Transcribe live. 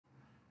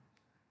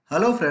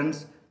Hello friends,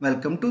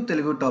 welcome to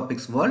Telugu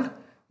topics world.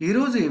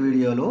 ఈరోజు ఈ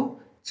వీడియోలో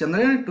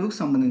చంద్రయాన్ 2కి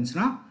సంబంధించిన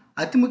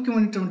అతి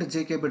ముఖ్యమైనటువంటి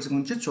జీకే బిట్స్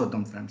గురించి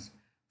చూద్దాం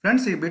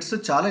ఫ్రెండ్స్ ఈ బిట్స్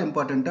చాలా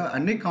ఇంపార్టెంట్.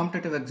 అన్ని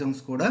కాంపిటేటివ్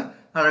ఎగ్జామ్స్ కూడా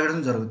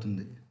అడగడం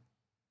జరుగుతుంది.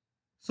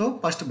 So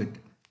first bit,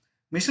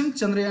 machine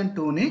Chandrayaan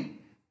 2ని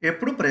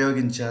ఎప్పుడు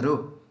ప్రయోగించారు?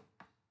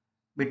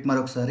 బిట్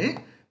మరొకసారి,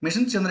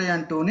 మిషన్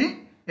చంద్రయాన్ 2ని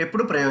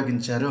ఎప్పుడు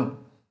ప్రయోగించారు?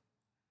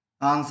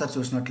 ఆన్సర్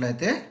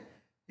చూసినట్లయితే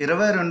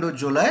 22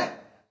 జూలై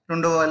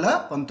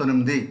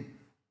 2019.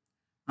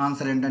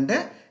 ఆన్సర్ ఏంటంటే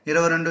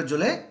 22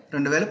 జూలై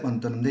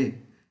 2019.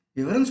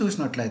 వివరం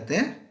చూసినట్లయితే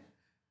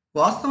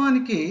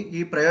వాస్తవానికి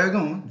ఈ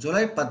ప్రయోగం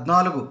జూలై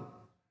 14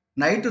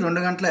 నైట్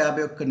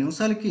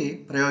 2:51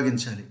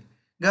 ప్రయోగించాలి.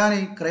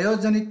 కానీ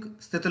క్రయోజనిక్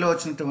స్థితిలో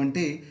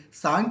వచ్చినటువంటి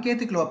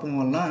సాంకేతిక లోపం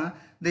వలన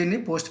దీన్ని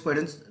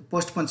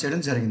పోస్ట్పోన్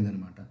చేయడం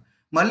జరిగిందనమాట.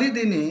 మళ్ళీ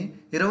దీన్ని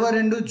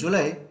 22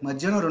 జూలై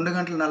మధ్యాహ్నం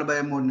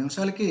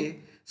 2:43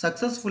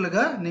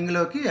 సక్సెస్ఫుల్గా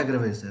నింగిలోకి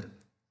ఎగరవేశారు.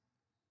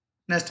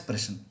 నెక్స్ట్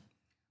ప్రశ్న,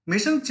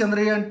 మిషన్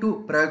చంద్రయాన్ 2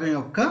 ప్రయోగం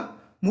యొక్క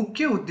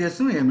ముఖ్య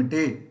ఉద్దేశం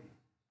ఏమిటి?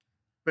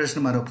 ప్రశ్న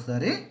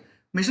మరొకసారి,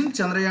 మిషన్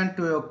చంద్రయాన్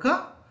 2 యొక్క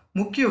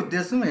ముఖ్య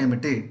ఉద్దేశం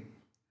ఏమిటి?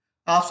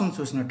 ఆప్షన్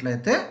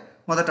చూసినట్లయితే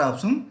మొదటి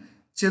ఆప్షన్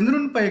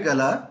చంద్రునిపై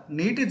గల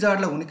నీటి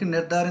జాడ్ల ఉనికిని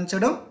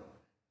నిర్ధారించడం.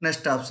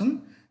 నెక్స్ట్ ఆప్షన్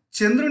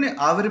చంద్రుని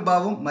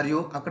ఆవిర్భావం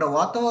మరియు అక్కడ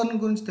వాతావరణం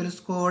గురించి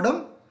తెలుసుకోవడం.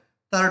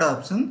 థర్డ్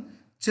ఆప్షన్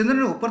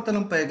చంద్రుని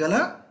ఉపరితలంపై గల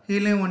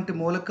హీలియం వంటి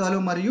మూలకాలు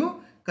మరియు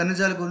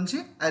ఖనిజాల గురించి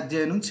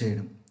అధ్యయనం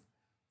చేయడం.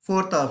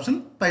 ఫోర్త్ ఆప్షన్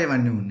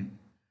పైవన్నీ ఉన్నాయి.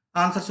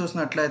 ఆన్సర్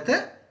చూసినట్లయితే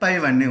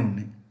పైవన్నీ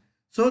ఉన్నాయి.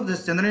 సో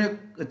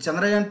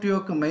చంద్రయాన్ 2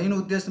 యొక్క మెయిన్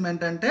ఉద్దేశం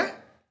ఏంటంటే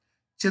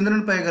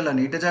చంద్రునిపై గల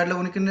నీటి జాడ్ల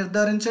ఉనికిని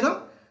నిర్ధారించడం,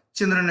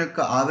 చంద్రుని యొక్క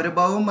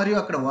ఆవిర్భావం మరియు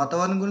అక్కడ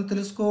వాతావరణం గురించి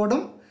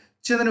తెలుసుకోవడం,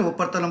 చంద్రుని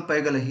ఉపరితలంపై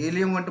గల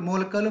హీలియం వంటి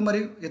మూలకాలు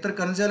మరియు ఇతర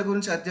ఖనిజాల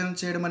గురించి అధ్యయనం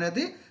చేయడం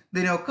అనేది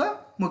దీని యొక్క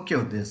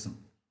ముఖ్య ఉద్దేశం.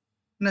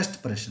 నెక్స్ట్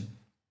ప్రశ్న,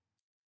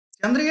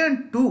 చంద్రయాన్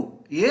 2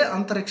 ఏ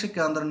అంతరిక్ష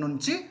కేంద్రం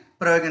నుంచి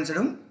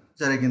ప్రయోగించడం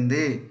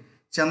జరిగింది?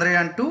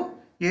 చంద్రయాన్ 2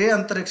 ఏ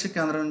అంతరిక్ష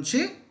కేంద్రం నుంచి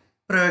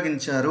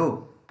ప్రయోగించారు?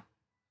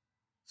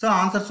 సో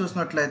ఆన్సర్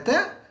చూసినట్లయితే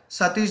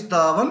సతీష్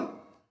ధావన్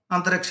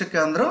అంతరిక్ష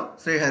కేంద్రం,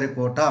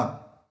 శ్రీహరికోట.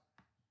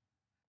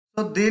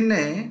 సో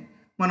దీన్నే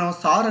మనం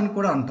సార్ అని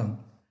కూడా అంటాం.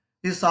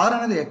 ఈ సార్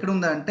అనేది ఎక్కడ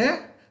ఉంది అంటే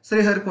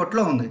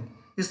శ్రీహరికోటలో ఉంది.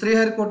 ఈ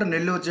శ్రీహరికోట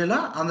నెల్లూరు జిల్లా,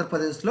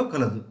 ఆంధ్రప్రదేశ్లో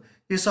కలదు.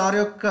 ఈ సార్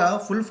యొక్క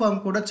ఫుల్ ఫామ్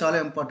కూడా చాలా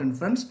ఇంపార్టెంట్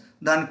ఫ్రెండ్స్,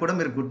 దాన్ని కూడా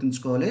మీరు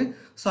గుర్తుంచుకోవాలి.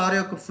 సార్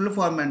యొక్క ఫుల్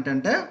ఫామ్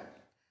ఏంటంటే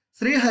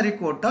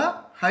Sriharikota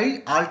high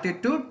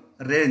altitude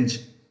range.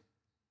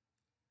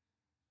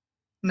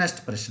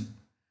 Next ప్రశ్న,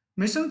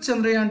 మిషన్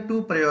చంద్రయాన్ 2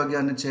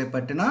 ప్రయోగాన్ని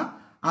చేపట్టిన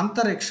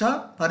అంతరిక్ష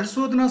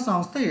పరిశోధనా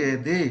సంస్థ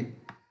ఏది?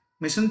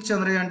 మిషన్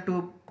చంద్రయాన్ 2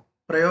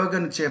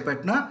 ప్రయోగాన్ని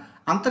చేపట్టిన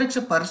అంతరిక్ష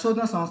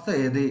పరిశోధన సంస్థ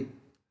ఏది?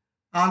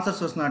 ఆన్సర్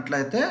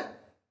చూసినట్లయితే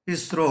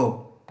ఇస్రో.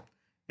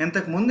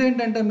 ఇంతకు ముందు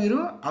ఏంటంటే మీరు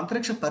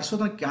అంతరిక్ష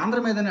పరిశోధన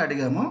కేంద్రం ఏదని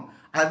అడిగామో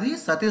అది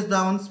సతీష్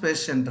ధావన్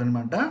స్పేస్ సెంటర్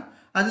అనమాట,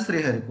 అది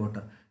శ్రీహరికోట.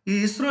 ఈ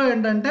ఇస్రో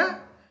ఏంటంటే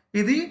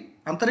ఇది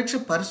అంతరిక్ష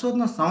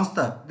పరిశోధన సంస్థ,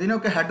 దీని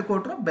యొక్క హెడ్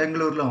క్వార్టర్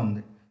బెంగళూరులో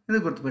ఉంది. ఇది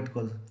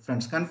గుర్తుపెట్టుకోవాలి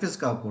ఫ్రెండ్స్, కన్ఫ్యూజ్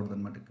కాకూడదు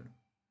అనమాట ఇక్కడ.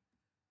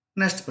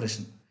 నెక్స్ట్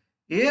ప్రశ్న,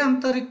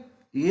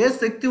 ఏ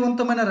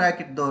శక్తివంతమైన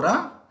ర్యాకెట్ ద్వారా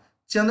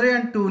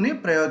చంద్రయాన్ 2ని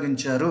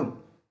ప్రయోగించారు?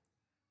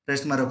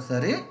 ప్రశ్న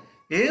మరొకసారి,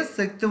 ఏ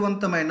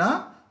శక్తివంతమైన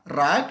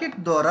రాకెట్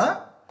ద్వారా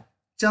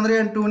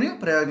చంద్రయాన్ 2ని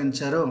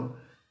ప్రయోగించారు?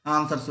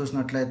 ఆన్సర్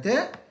చూసినట్లయితే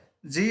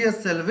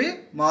జిఎస్ఎల్వి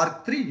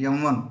మార్క్ 3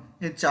 M1.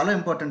 ఇది చాలా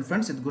ఇంపార్టెంట్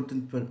ఫ్రెండ్స్, ఇది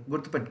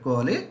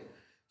గుర్తుపెట్టుకోవాలి.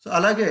 సో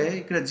అలాగే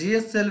ఇక్కడ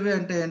జిఎస్ఎల్వి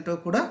అంటే ఏంటో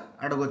కూడా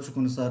అడగొచ్చు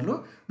కొన్నిసార్లు,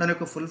 దాని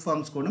యొక్క ఫుల్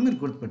ఫామ్స్ కూడా మీరు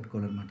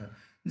గుర్తుపెట్టుకోవాలన్నమాట.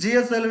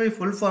 జిఎస్ఎల్వి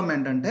ఫుల్ ఫామ్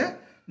ఏంటంటే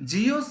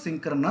Jio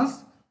synchronous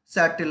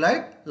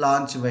satellite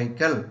launch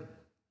vehicle.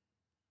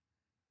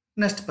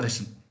 Next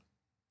ప్రశ్న,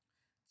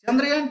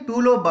 చంద్రయాన్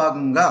 2లో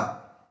భాగంగా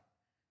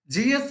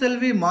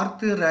జిఎస్ఎల్వి మార్క్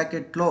 3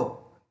 ర్యాకెట్లో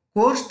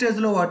కోర్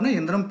స్టేజ్లో వాడిన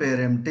ఇంధనం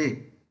పేరేమిటి?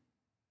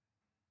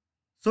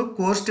 సో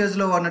కోర్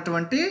స్టేజ్లో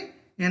వాడినటువంటి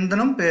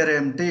ఇంధనం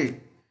పేరేమిటి?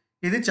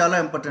 ఇది చాలా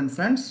ఇంపార్టెంట్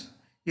ఫ్రెండ్స్.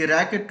 ఈ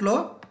ర్యాకెట్లో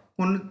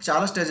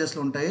చాలా స్టేజెస్లు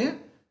ఉంటాయి,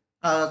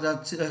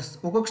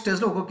 ఒక్కొక్క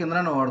స్టేజ్లో ఒక్కొక్క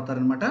ఇంధనాన్ని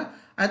వాడతారనమాట.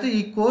 అయితే ఈ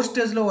కోర్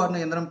స్టేజ్లో వాడిన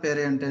ఇంధనం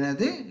పేరు ఏంటి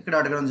అనేది ఇక్కడ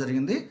అడగడం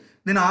జరిగింది.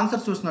 దీని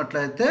ఆన్సర్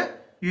చూసినట్లయితే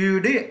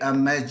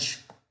UDMH.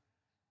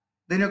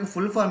 దీని యొక్క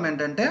ఫుల్ ఫామ్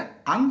ఏంటంటే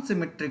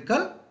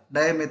అన్సిమెట్రికల్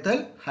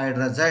డైమెథైల్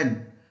హైడ్రోజన్.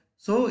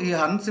 సో ఈ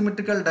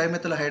అన్సిమెట్రికల్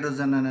డైమెథైల్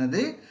హైడ్రోజన్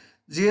అనేది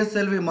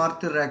జిఎస్ఎల్వి మార్క్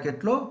 3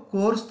 ర్యాకెట్లో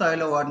కోర్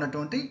స్థాయిలో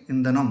వాడినటువంటి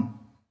ఇంధనం.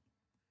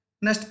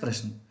 నెక్స్ట్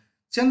ప్రశ్న,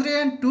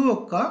 చంద్రయాన్ 2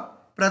 యొక్క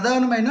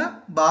ప్రధానమైన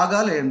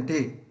భాగాలు ఏమిటి?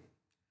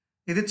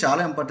 ఇది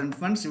చాలా ఇంపార్టెంట్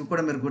ఫ్రెండ్స్, ఇవి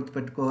కూడా మీరు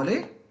గుర్తుపెట్టుకోవాలి.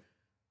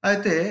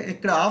 అయితే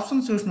ఇక్కడ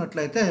ఆప్షన్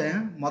చూసినట్లయితే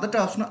మొదటి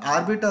option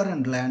arbiter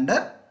and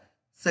lander,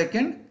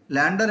 second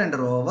lander and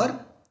rover,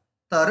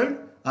 third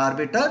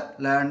arbiter,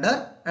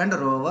 lander and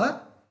rover,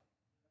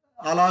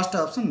 ఆ లాస్ట్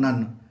ఆప్షన్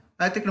నన్.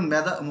 అయితే ఇక్కడ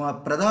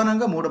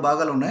ప్రధానంగా 3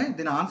 భాగాలు ఉన్నాయి.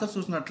 దీని ఆన్సర్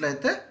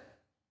చూసినట్లయితే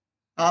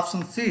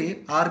option C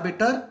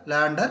arbiter,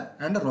 lander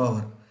and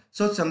rover.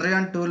 So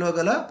Chandrayaan 2లో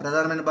గల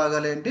ప్రధానమైన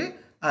భాగాలు ఏంటి?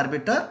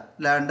 Arbiter,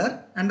 lander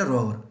and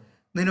rover.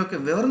 దీని యొక్క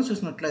వివరం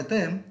చూసినట్లయితే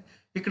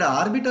ఇక్కడ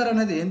ఆర్బిటర్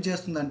అనేది ఏం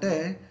చేస్తుందంటే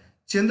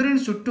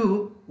చంద్రుని చుట్టూ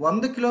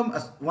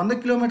 100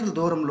 కిలోమీటర్ల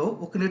దూరంలో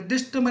ఒక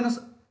నిర్దిష్టమైన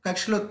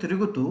కక్షలో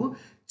తిరుగుతూ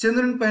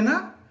చంద్రుని పైన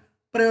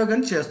ప్రయోగం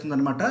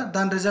చేస్తుందన్నమాట.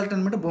 దాని రిజల్ట్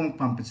అనమాట భూమికి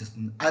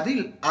పంపించేస్తుంది. అది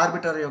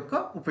ఆర్బిటర్ యొక్క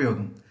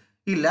ఉపయోగం.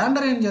 ఈ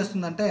ల్యాండర్ ఏం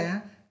చేస్తుందంటే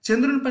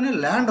చంద్రుని పైన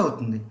ల్యాండ్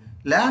అవుతుంది.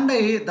 ల్యాండ్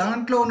అయ్యి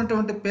దాంట్లో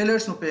ఉన్నటువంటి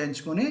పేలోడ్స్ని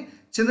ఉపయోగించుకొని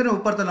చంద్రుని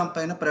ఉపరితలం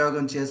పైన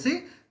ప్రయోగం చేసి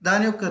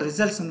దాని యొక్క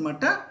రిజల్ట్స్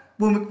అనమాట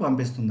భూమికి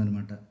పంపిస్తుంది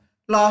అనమాట.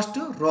 Last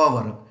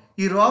rover.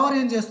 ఈ రోవర్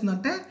ఏం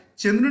చేస్తుందంటే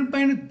చంద్రుని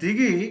పైన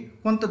దిగి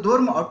కొంత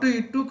దూరం అటు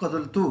ఇటు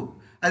కదులుతూ,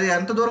 అది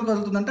ఎంత దూరం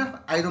కదులుతుందంటే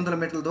 500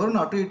 మీటర్ల దూరం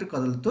అటు ఇటు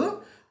కదులుతూ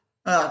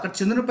అక్కడ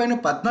చంద్రుని పైన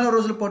 14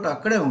 రోజుల పాటు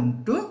అక్కడే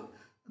ఉంటూ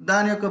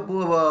దాని యొక్క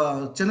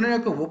చంద్రుని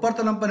యొక్క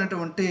ఉపరితలం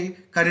పైనటువంటి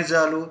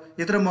ఖనిజాలు,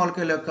 ఇతర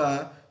మూలకాల యొక్క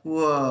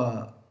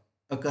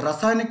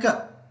రసాయనిక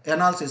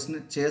ఎనాలిసిస్ని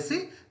చేసి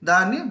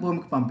దాన్ని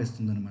భూమికి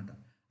పంపిస్తుంది అనమాట.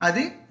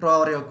 అది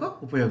రోవర్ యొక్క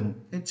ఉపయోగం.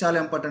 ఇది చాలా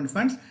ఇంపార్టెంట్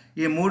ఫ్రెండ్స్.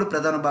 ఈ 3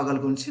 ప్రధాన భాగాల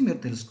గురించి మీరు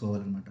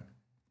తెలుసుకోవాలన్నమాట.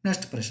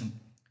 నెక్స్ట్ ప్రశ్న,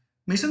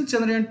 మిషన్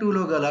చంద్రయాన్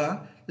 2లో గల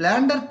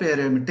ల్యాండర్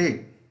పేరేమిటి?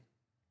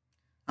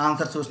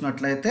 ఆన్సర్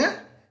చూసినట్లయితే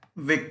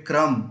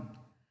విక్రమ్.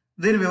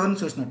 దీని వివరణ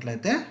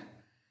చూసినట్లయితే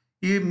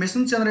ఈ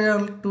మిషన్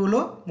చంద్రయాన్ 2లో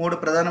 3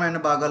 ప్రధానమైన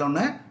భాగాలు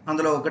ఉన్నాయి.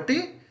 అందులో ఒకటి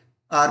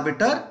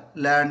arbiter,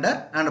 lander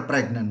and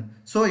pregnant.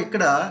 So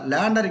ఇక్కడ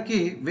ల్యాండర్కి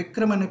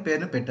విక్రమ్ అనే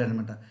పేరుని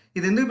పెట్టారనమాట.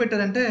 ఇది ఎందుకు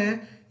పెట్టారంటే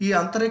ఈ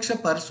అంతరిక్ష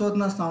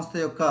పరిశోధన సంస్థ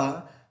యొక్క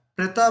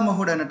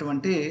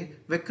పితామహుడైనటువంటి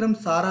విక్రమ్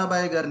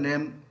సారాభాయ్ గారి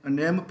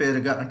నేమ్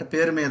పేరుగా, అంటే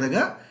పేరు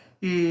మీదుగా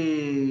ఈ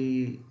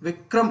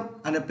విక్రమ్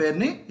అనే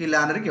పేరుని ఈ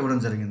ల్యాండర్కి ఇవ్వడం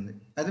జరిగింది.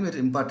 అది మీరు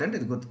ఇంపార్టెంట్,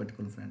 ఇది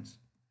గుర్తుపెట్టుకోండి ఫ్రెండ్స్.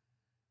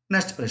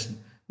 నెక్స్ట్ ప్రశ్న,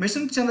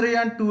 మిషన్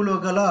చంద్రయాన్ 2లో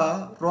గల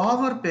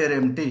రోవర్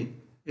పేరేమిటి?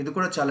 ఇది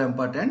కూడా చాలా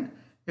ఇంపార్టెంట్.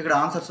 ఇక్కడ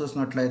ఆన్సర్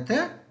చూసినట్లయితే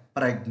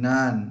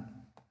ప్రజ్ఞాన్.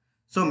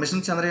 సో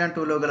మిషన్ చంద్రయాన్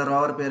 2లో గల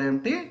రోవర్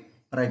పేరేమిటి?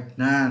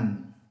 ప్రజ్ఞాన్.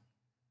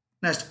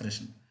 నెక్స్ట్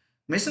ప్రశ్న,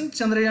 మిషన్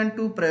చంద్రయాన్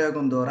 2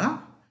 ప్రయోగం ద్వారా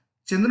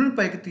చంద్రుని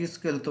పైకి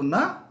తీసుకెళ్తున్న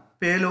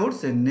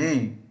పేలోడ్స్ ఎన్ని?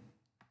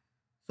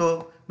 సో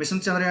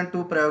మిషన్ చంద్రయాన్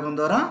 2 ప్రయోగం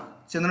ద్వారా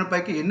చంద్రుని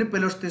పైకి ఎన్ని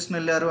పేలోడ్స్ తీసుకుని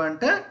వెళ్ళారు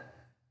అంటే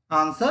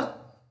ఆన్సర్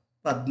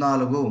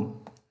 14.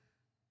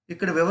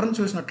 ఇక్కడ వివరణ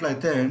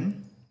చూసినట్లయితే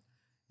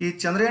ఈ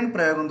చంద్రయాన్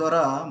ప్రయోగం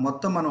ద్వారా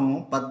మొత్తం మనం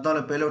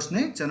 14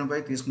 పేలోడ్స్ని చంద్రునిపై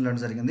తీసుకుని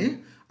వెళ్ళడం జరిగింది.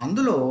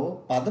 అందులో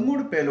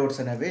 13 పేలోడ్స్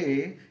అనేవి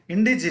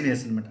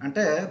ఇండిజినియస్ అనమాట,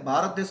 అంటే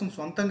భారతదేశం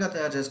సొంతంగా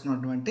తయారు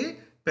చేసుకున్నటువంటి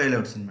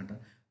పేలోడ్స్ అనమాట.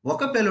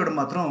 ఒక పేలోడ్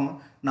మాత్రం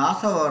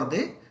నాసా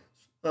వారిది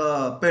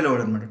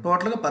పేలోడ్ అనమాట.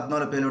 టోటల్గా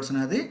 14 పేలోడ్స్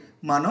అనేది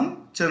మనం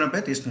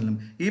చంద్రునిపై తీసుకుని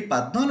ఈ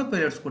 14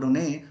 పేలోడ్స్ కూడా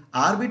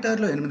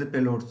ఆర్బిటర్లో 8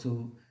 పేలోడ్స్,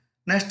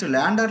 నెక్స్ట్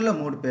ల్యాండర్లో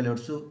 3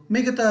 పేలోడ్స్,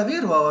 మిగతావి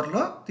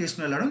రోవర్లో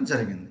తీసుకుని వెళ్ళడం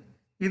జరిగింది.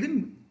 ఇది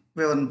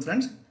వివరణ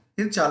ఫ్రెండ్స్.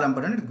 ఇది చాలా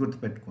ఇంపార్టెంట్, ఇది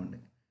గుర్తుపెట్టుకోండి.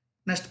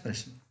 నెక్స్ట్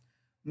ప్రశ్న,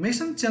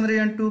 మిషన్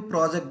చంద్రయాన్ 2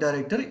 ప్రాజెక్ట్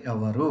డైరెక్టర్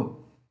ఎవరు?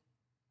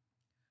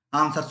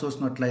 ఆన్సర్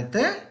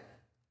చూసినట్లయితే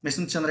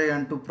machine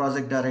Chandrayaan 2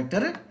 project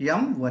director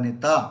M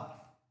వనిత.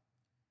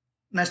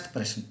 నెక్స్ట్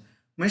ప్రశ్న,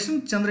 మిషన్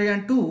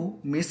చంద్రయాన్ 2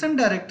 మిషన్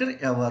డైరెక్టర్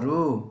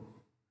ఎవరు?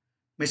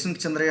 మిషన్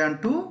చంద్రయాన్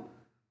 2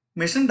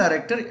 మిషన్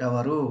డైరెక్టర్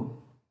ఎవరు?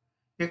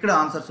 ఇక్కడ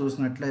ఆన్సర్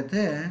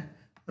చూసినట్లయితే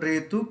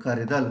రీతు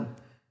కరిదల్.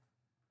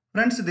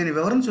 ఫ్రెండ్స్ దీని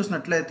వివరణ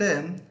చూసినట్లయితే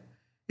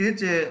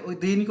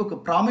దీనికి ఒక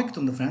ప్రాముఖ్యత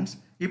ఉంది ఫ్రెండ్స్.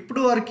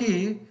 ఇప్పుడు వరకు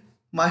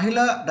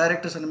మహిళా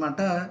డైరెక్టర్స్ అనమాట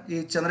ఈ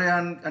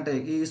చంద్రయాన్ అంటే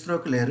ఈ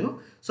ఇస్రోకి లేరు.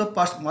 సో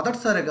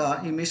మొదటిసారిగా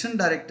ఈ మిషన్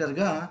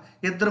డైరెక్టర్గా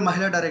 2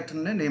 మహిళా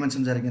డైరెక్టర్ని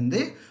నియమించడం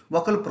జరిగింది.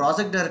 ఒకరు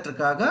ప్రాజెక్ట్ డైరెక్టర్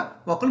కాగా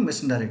ఒకరు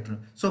mission director.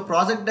 So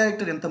project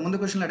director ఇంత ముందు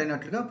క్వశ్చన్లు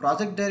అడిగినట్లుగా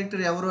ప్రాజెక్ట్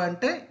డైరెక్టర్ ఎవరు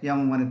అంటే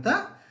ఎం వనిత,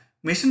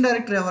 మిషన్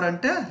డైరెక్టర్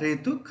ఎవరంటే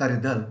రీతు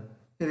కరిదల్.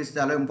 ఇది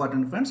చాలా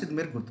ఇంపార్టెంట్ ఫ్రెండ్స్, ఇది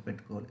మీరు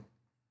గుర్తుపెట్టుకోవాలి.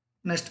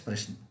 నెక్స్ట్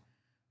ప్రశ్న,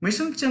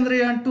 మిషన్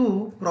చంద్రయాన్ 2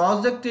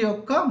 ప్రాజెక్ట్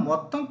యొక్క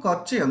మొత్తం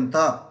ఖర్చు ఎంత?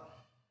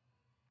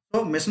 సో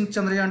మిషన్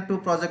చంద్రయాన్ 2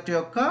 ప్రాజెక్ట్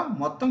యొక్క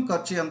మొత్తం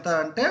ఖర్చు ఎంత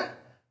అంటే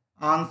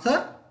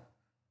ఆన్సర్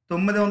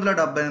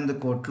 978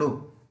 కోట్లు.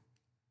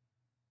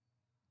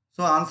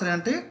 సో ఆన్సర్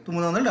ఏంటి?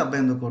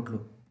 978 కోట్లు.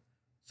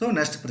 సో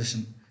నెక్స్ట్ ప్రశ్న,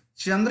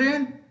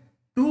 చంద్రయాన్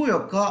 2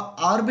 యొక్క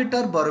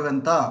ఆర్బిటర్ బరువు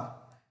ఎంత?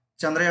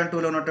 చంద్రయాన్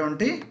 2లో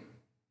ఉన్నటువంటి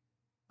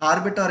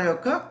ఆర్బిటర్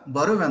యొక్క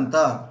బరువు ఎంత?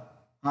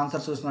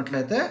 ఆన్సర్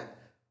చూసినట్లయితే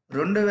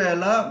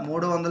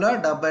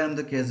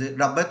 2379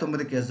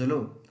 కేజీలు.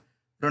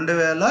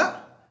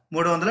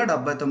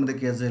 2379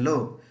 కేజీలు.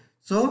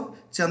 సో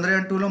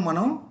చంద్రయాన్ 2లో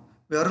మనం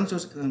వివరణ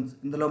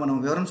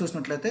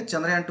చూసినట్లయితే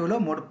చంద్రయాన్ 2లో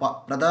 3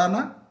 ప్రధాన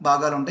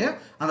భాగాలు ఉంటాయి.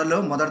 అందులో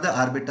మొదటిది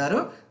ఆర్బిటర్,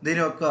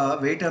 దీని యొక్క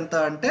వెయిట్ ఎంత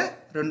అంటే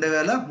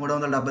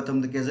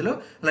 2379 కేజీలు.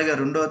 అలాగే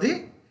రెండోది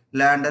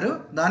ల్యాండరు,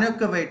 దాని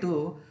యొక్క వెయిట్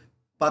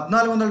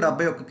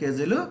 1471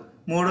 కేజీలు.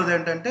 మూడోది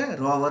ఏంటంటే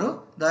రోవరు,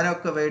 దాని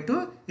యొక్క వెయిట్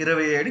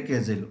 27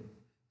 కేజీలు.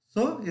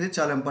 సో ఇది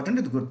చాలా ఇంపార్టెంట్,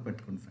 ఇది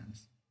గుర్తుపెట్టుకోండి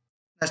ఫ్రెండ్స్.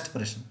 నెక్స్ట్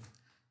ప్రశ్న,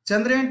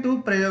 చంద్రయాన్ 2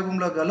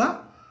 ప్రయోగంలో గల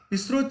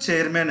ఇస్రో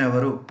చైర్మన్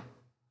ఎవరు?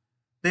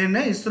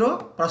 దీన్నే ఇస్రో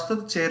ప్రస్తుత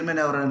చైర్మన్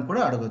ఎవరు అని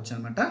కూడా అడగవచ్చు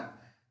అనమాట.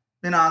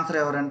 దీని ఆన్సర్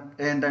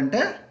ఏంటంటే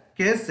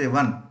కే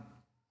శివన్.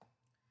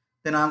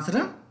 దీని ఆన్సర్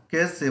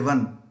కే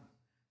శివన్.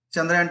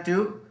 చంద్రయాన్ 2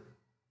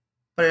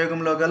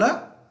 ప్రయోగంలో గల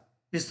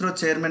ఇస్రో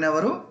చైర్మన్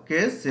ఎవరు? కే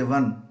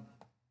శివన్.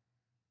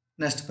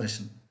 నెక్స్ట్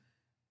ప్రశ్న,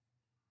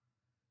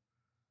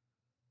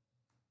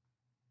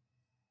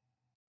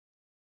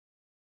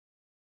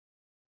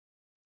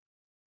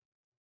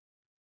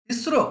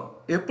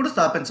 ఎప్పుడు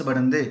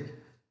స్థాపించబడింది?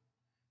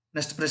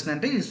 నెక్స్ట్ ప్రశ్న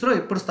అంటే ఇస్రో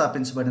ఎప్పుడు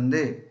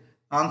స్థాపించబడింది?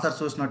 ఆన్సర్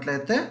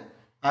చూసినట్లయితే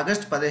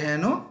ఆగస్ట్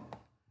 15,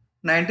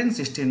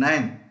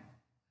 1969.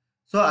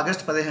 సో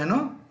ఆగస్ట్ 15,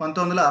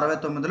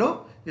 1969లో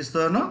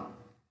ఇస్రోను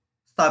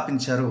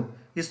స్థాపించారు.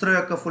 ఇస్రో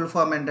యొక్క ఫుల్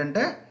ఫామ్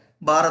ఏంటంటే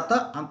భారత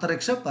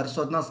అంతరిక్ష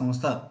పరిశోధన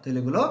సంస్థ,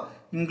 తెలుగులో,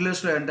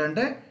 ఇంగ్లీష్లో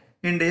ఏంటంటే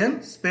Indian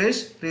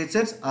space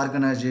research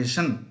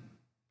organisation.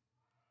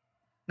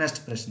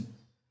 Next ప్రశ్న,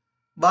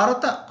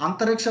 భారత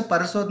అంతరిక్ష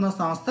పరిశోధన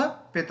సంస్థ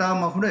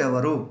పితామహుడు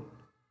ఎవరు?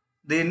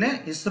 దీన్నే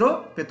ఇస్రో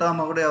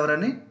పితామహుడు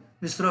ఎవరని,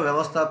 ఇస్రో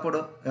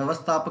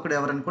వ్యవస్థాపకుడు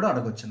ఎవరని కూడా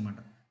అడగొచ్చు అనమాట.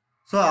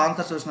 సో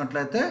ఆన్సర్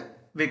చూసినట్లయితే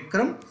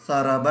విక్రమ్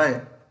సారాభాయ్.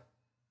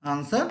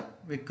 ఆన్సర్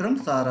విక్రమ్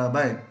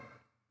సారాభాయ్.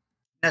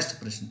 నెక్స్ట్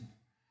ప్రశ్న,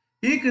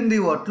 ఈ క్రింది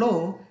వాటిలో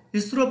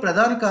ఇస్రో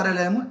ప్రధాన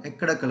కార్యాలయం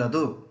ఎక్కడ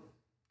కలదు?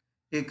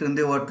 ఈ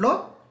క్రింది వాటిలో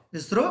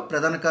ఇస్రో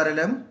ప్రధాన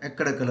కార్యాలయం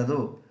ఎక్కడ కలదు?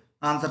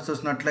 ఆన్సర్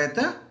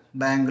చూసినట్లయితే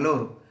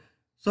Bengaluru.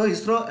 So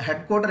ISRO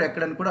head quarter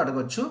ఎక్కడని కూడా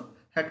అడగొచ్చు.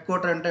 హెడ్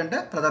క్వార్టర్ అంటే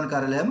ప్రధాన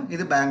కార్యాలయం,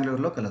 ఇది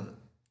బెంగళూరులో కలదు.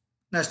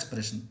 నెక్స్ట్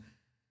ప్రశ్న,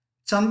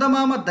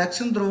 చందమామ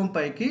దక్షిణ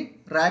ధ్రువంపైకి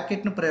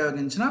ర్యాకెట్ను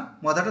ప్రయోగించిన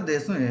మొదటి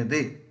దేశం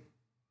ఏది?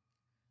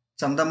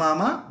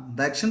 చందమామ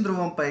దక్షిణ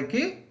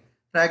ధ్రువంపైకి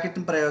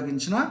ర్యాకెట్ను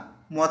ప్రయోగించిన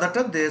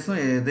మొదటి దేశం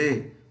ఏది?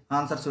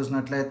 ఆన్సర్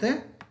చూసినట్లయితే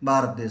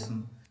భారతదేశం.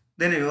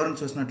 దీని వివరణ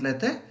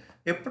చూసినట్లయితే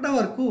ఇప్పటి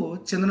వరకు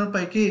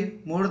చంద్రునిపైకి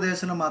 3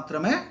 దేశాలు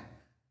మాత్రమే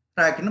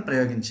ర్యాకెట్ను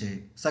ప్రయోగించాయి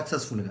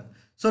సక్సెస్ఫుల్గా.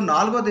 సో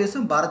 4వ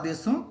దేశం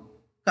భారతదేశం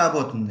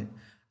కాబోతుంది.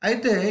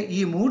 అయితే ఈ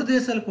 3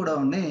 దేశాలు కూడా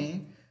ఉన్నాయి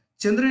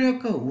చంద్రుని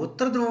యొక్క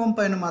ఉత్తర ధ్రువం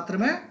పైన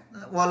మాత్రమే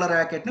వాళ్ళ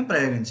ర్యాకెట్ని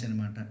ప్రయోగించాయి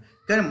అనమాట.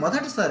 కానీ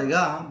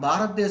మొదటిసారిగా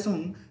భారతదేశం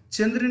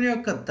చంద్రుని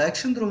యొక్క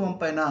దక్షిణ ధ్రువం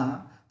పైన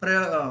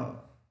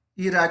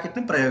ఈ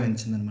ర్యాకెట్ని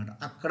ప్రయోగించింది అనమాట.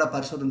 అక్కడ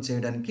పరిశోధన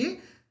చేయడానికి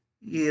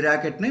ఈ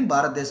ర్యాకెట్ని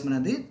భారతదేశం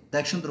అనేది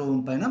దక్షిణ ధ్రువం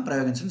పైన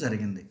ప్రయోగించడం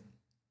జరిగింది.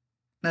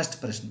 నెక్స్ట్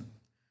ప్రశ్న,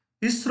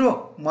 ఇస్రో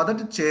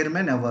మొదటి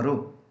చైర్మన్ ఎవరు?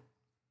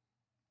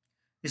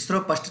 ఇస్రో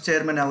ఫస్ట్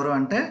చైర్మన్ ఎవరు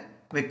అంటే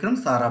విక్రమ్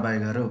సారాభాయ్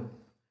గారు.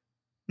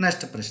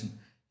 నెక్స్ట్ ప్రశ్న,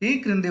 ఈ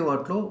క్రింది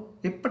వాటిలో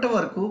ఇప్పటి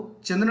వరకు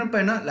చంద్రుని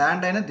పైన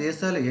ల్యాండ్ అయిన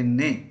దేశాలు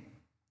ఎన్ని?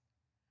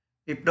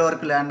 ఇప్పటి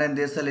వరకు ల్యాండ్ అయిన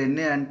దేశాలు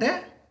ఎన్ని అంటే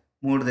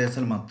 3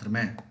 దేశాలు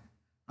మాత్రమే.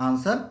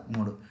 ఆన్సర్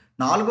 3.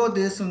 4వ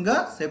దేశంగా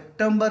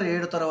సెప్టెంబర్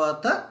 7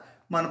 తర్వాత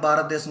మన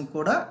భారతదేశం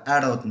కూడా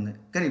యాడ్ అవుతుంది.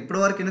 కానీ ఇప్పటి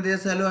వరకు ఎన్ని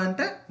దేశాలు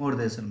అంటే 3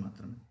 దేశాలు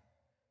మాత్రమే.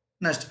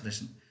 నెక్స్ట్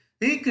ప్రశ్న,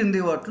 ఈ క్రింది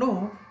వాటిలో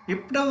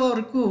ఇప్పటి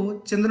వరకు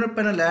చంద్రుని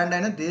పైన ల్యాండ్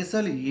అయిన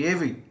దేశాలు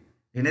ఏవి?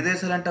 ఎన్ని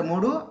దేశాలు అంటే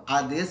 3. ఆ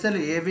దేశాలు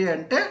ఏవి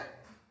అంటే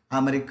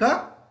అమెరికా,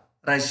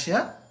 రష్యా,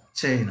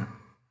 చైనా.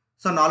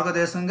 సో 4వ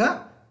దేశంగా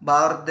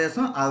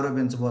భారతదేశం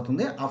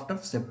ఆవిర్భవించబోతుంది ఆఫ్టర్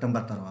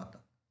సెప్టెంబర్ తర్వాత.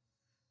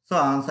 సో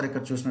ఆన్సర్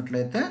ఇక్కడ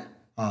చూసినట్లయితే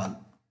ఆల్.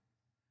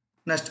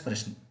 నెక్స్ట్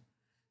ప్రశ్న,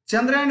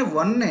 చంద్రయాన్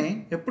 1ని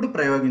ఎప్పుడు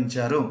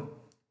ప్రయోగించారు?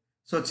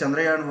 సో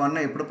చంద్రయాన్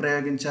 1ని ఎప్పుడు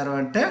ప్రయోగించారు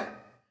అంటే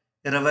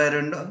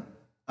 22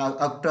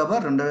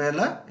 అక్టోబర్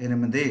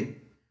 2008.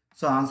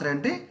 సో ఆన్సర్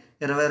ఏంటి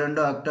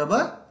 22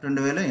 అక్టోబర్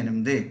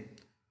 2008.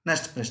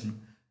 నెక్స్ట్ ప్రశ్న,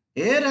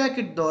 ఏ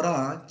ర్యాకెట్ ద్వారా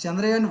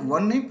చంద్రయాన్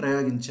 1ని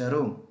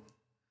ప్రయోగించారు?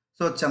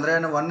 సో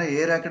చంద్రయాన్ 1ని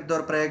ఏ ర్యాకెట్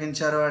ద్వారా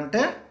ప్రయోగించారు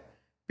అంటే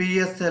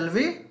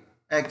PSLV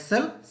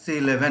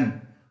XL-C11.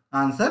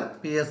 Answer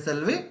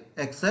PSLV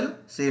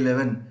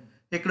XL-C11.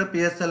 ఇక్కడ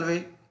పిఎస్ఎల్వి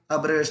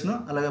అబ్రివేషన్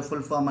అలాగే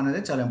ఫుల్ ఫామ్ అనేది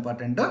చాలా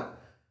ఇంపార్టెంట్.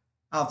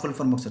 ఆ ఫుల్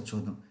ఫామ్ ఒకసారి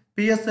చూద్దాం.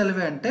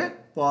 పిఎస్ఎల్వి అంటే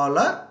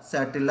పోలార్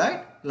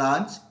శాటిలైట్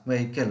లాంచ్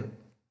వెహికల్.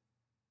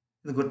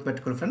 ఇది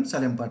గుర్తుపెట్టుకోవాలి ఫ్రెండ్స్,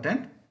 చాలా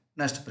ఇంపార్టెంట్.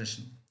 నెక్స్ట్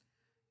ప్రశ్న,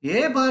 ఏ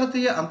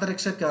భారతీయ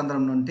అంతరిక్ష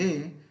కేంద్రం నుండి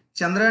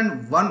చంద్రయాన్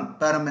 1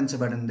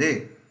 ప్రారంభించబడింది?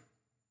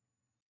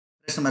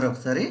 ప్రశ్న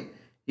మరొకసారి,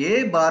 ఏ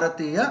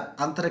భారతీయ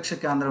అంతరిక్ష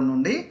కేంద్రం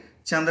నుండి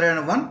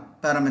చంద్రయాన్ 1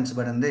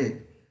 ప్రారంభించబడింది?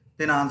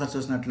 దీని ఆన్సర్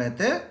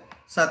చూసినట్లయితే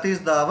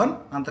సతీష్ ధావన్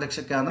అంతరిక్ష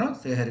కేంద్రం,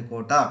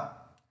 శ్రీహరికోట.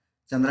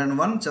 చంద్రయాన్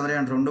 1,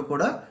 చంద్రయాన్ 2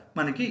 కూడా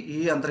మనకి ఈ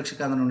అంతరిక్ష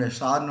కేంద్రం నుండి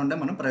షార్ నుండే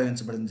మనం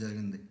ప్రయోగించబడడం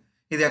జరిగింది.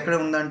 ఇది ఎక్కడ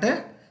ఉందంటే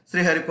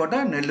శ్రీహరికోట,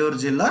 నెల్లూరు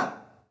జిల్లా,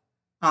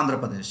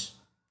 ఆంధ్రప్రదేశ్.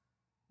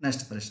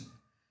 నెక్స్ట్ ప్రశ్న,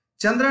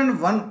 చంద్రయాన్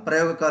 1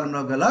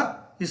 ప్రయోగకాలంలో గల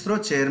ఇస్రో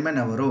చైర్మన్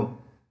ఎవరు?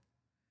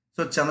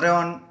 సో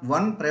చంద్రయాన్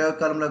 1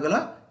 ప్రయోగకాలంలో గల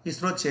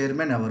ఇస్రో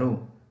చైర్మన్ ఎవరు?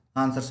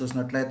 ఆన్సర్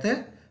చూసినట్లయితే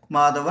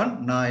మాధవన్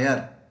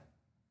నాయర్.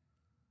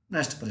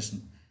 నెక్స్ట్ ప్రశ్న,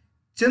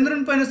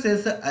 చంద్రుని పైన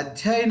చేసే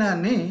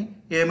అధ్యయనాన్ని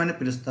ఏమని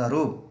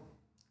పిలుస్తారు?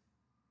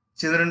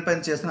 చంద్రుని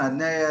పైన చేసిన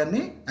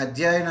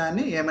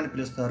అధ్యయనాన్ని ఏమని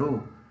పిలుస్తారు?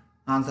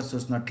 ఆన్సర్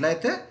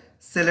చూసినట్లయితే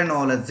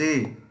సెలెనాలజీ.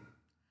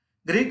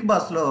 గ్రీక్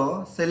భాషలో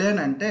సెలెన్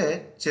అంటే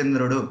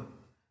చంద్రుడు.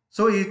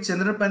 సో ఈ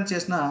చంద్రుని పైన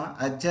చేసిన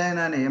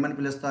అధ్యయనాన్ని ఏమని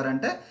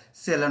పిలుస్తారంటే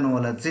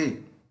సెలెనాలజీ.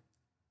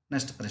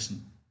 నెక్స్ట్ ప్రశ్న,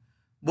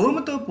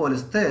 భూమితో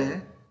పోలిస్తే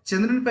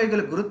చంద్రునిపై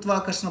గల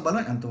గురుత్వాకర్షణ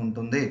బలం ఎంత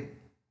ఉంటుంది?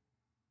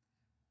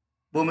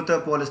 భూమితో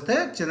పోలిస్తే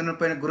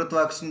చంద్రునిపైన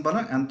గురుత్వాకర్షణ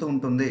బలం ఎంత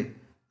ఉంటుంది?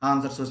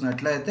 ఆన్సర్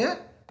చూసినట్లయితే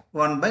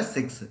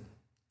 1/6.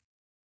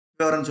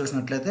 వివరణ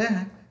చూసినట్లయితే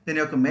దీని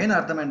యొక్క మెయిన్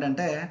అర్థం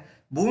ఏంటంటే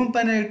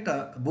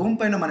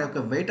భూమిపైన మన యొక్క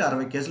వెయిట్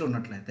 60 కేజీలు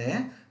ఉన్నట్లయితే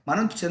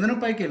మనం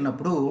చంద్రునిపైకి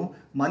వెళ్ళినప్పుడు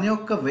మన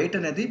యొక్క వెయిట్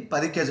అనేది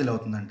 10 కేజీలు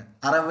అవుతుందంట.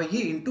 60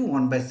 ×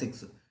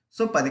 1/6.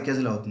 సో 10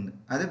 కేజీలు అవుతుంది.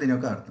 అదే దీని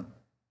యొక్క అర్థం.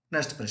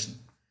 నెక్స్ట్ ప్రశ్న.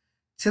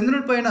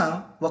 చంద్రుని పైన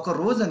ఒక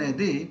రోజు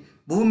అనేది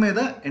భూమి మీద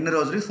ఎన్ని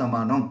రోజులకి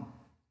సమానం?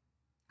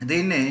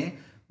 దీన్నే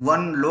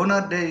 1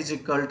 లోనర్ day is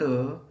equal to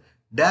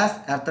dash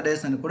earth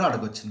days అని కూడా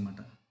అడగొచ్చు అనమాట.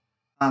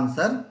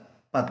 ఆన్సర్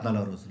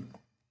 14 రోజులు.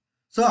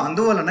 సో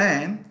అందువలనే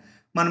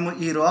మనము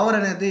ఈ రోవర్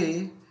అనేది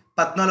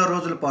 14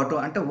 రోజుల పాటు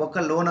అంటే ఒక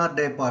లోనార్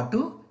డే పాటు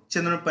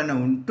చంద్రుని పైన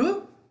ఉంటూ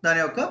దాని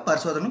యొక్క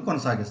పరిశోధనను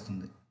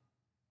కొనసాగిస్తుంది.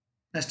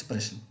 నెక్స్ట్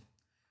ప్రశ్న.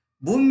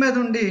 భూమి మీద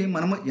ఉండి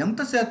మనము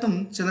ఎంత శాతం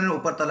చంద్రుని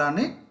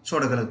ఉపరితలాన్ని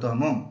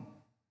చూడగలుగుతాము?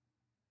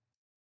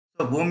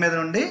 సో భూమి మీద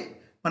నుండి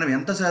మనం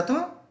ఎంత శాతం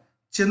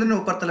చంద్రుని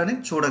ఉపరితలాన్ని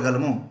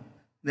చూడగలము?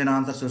 దీని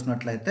ఆన్సర్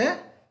చూసినట్లయితే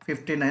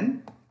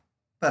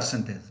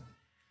 59%,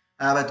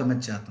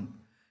 59%.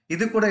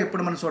 ఇది కూడా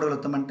ఎప్పుడు మనం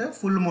చూడగలుగుతామంటే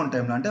ఫుల్ మూన్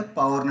టైంలో, అంటే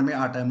పౌర్ణమి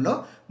ఆ టైంలో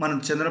మనం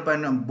చంద్రుని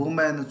పైన భూమి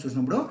పైన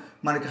చూసినప్పుడు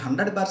మనకి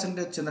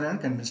 100% చంద్రుని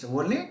కనిపిస్తుంది.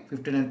 ఓన్లీ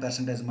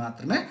 59%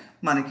 మాత్రమే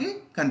మనకి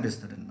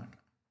కనిపిస్తుంది అనమాట.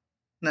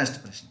 నెక్స్ట్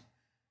ప్రశ్న.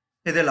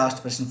 ఇదే లాస్ట్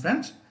ప్రశ్న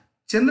ఫ్రెండ్స్.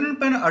 చంద్రుని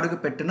పైన అడుగు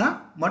పెట్టిన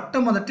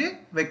మొట్టమొదటి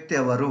వ్యక్తి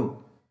ఎవరు?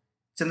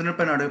 చంద్రుని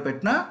పైన అడుగు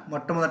పెట్టిన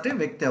మొట్టమొదటి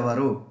వ్యక్తి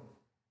ఎవరు?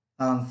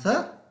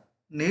 Answer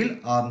Neel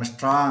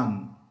Armstrong.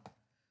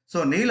 So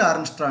Neel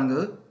Armstrong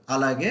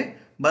అలాగే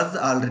బజ్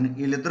ఆల్డ్రిన్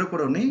వీళ్ళిద్దరూ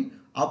కూడా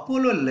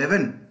అపోలో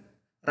 11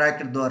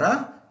 రాకెట్ ద్వారా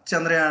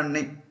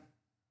చంద్రయాన్ని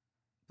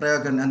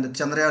ప్రయోగాన్ని అంటే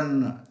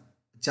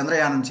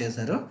చంద్రయానం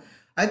చేశారు.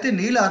 అయితే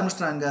నీల్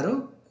ఆర్మ్స్ట్రాంగ్ గారు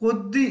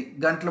కొద్ది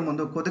గంటల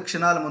ముందు, కొద్ది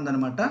క్షణాల ముందు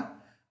అనమాట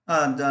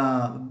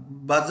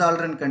బజ్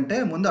ఆల్డ్రిన్ కంటే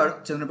ముందు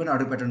చంద్రునిపైన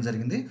అడుగు పెట్టడం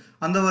జరిగింది.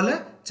 అందువల్ల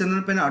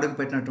చంద్రునిపైన అడుగు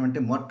పెట్టినటువంటి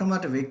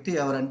మొట్టమొదటి వ్యక్తి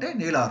ఎవరంటే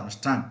Neel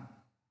Armstrong.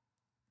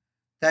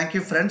 Thank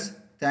you friends.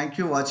 Thank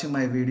you watching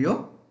my video.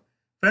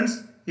 Friends,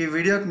 ఈ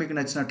వీడియోకి మీకు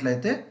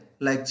నచ్చినట్లయితే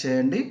లైక్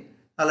చేయండి,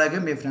 అలాగే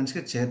మీ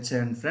ఫ్రెండ్స్కి షేర్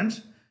చేయండి ఫ్రెండ్స్.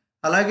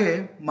 అలాగే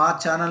మా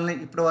ఛానల్ని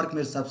ఇప్పటివరకు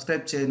మీరు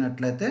సబ్స్క్రైబ్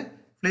చేయనట్లయితే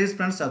ప్లీజ్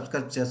ఫ్రెండ్స్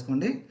సబ్స్క్రైబ్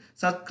చేసుకోండి.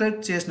 సబ్స్క్రైబ్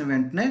చేసిన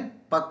వెంటనే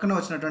పక్కన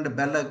వచ్చినటువంటి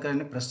బెల్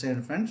ఐకాన్ని ప్రెస్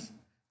చేయండి friends.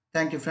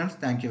 Thank you friends.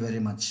 Thank you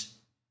very much.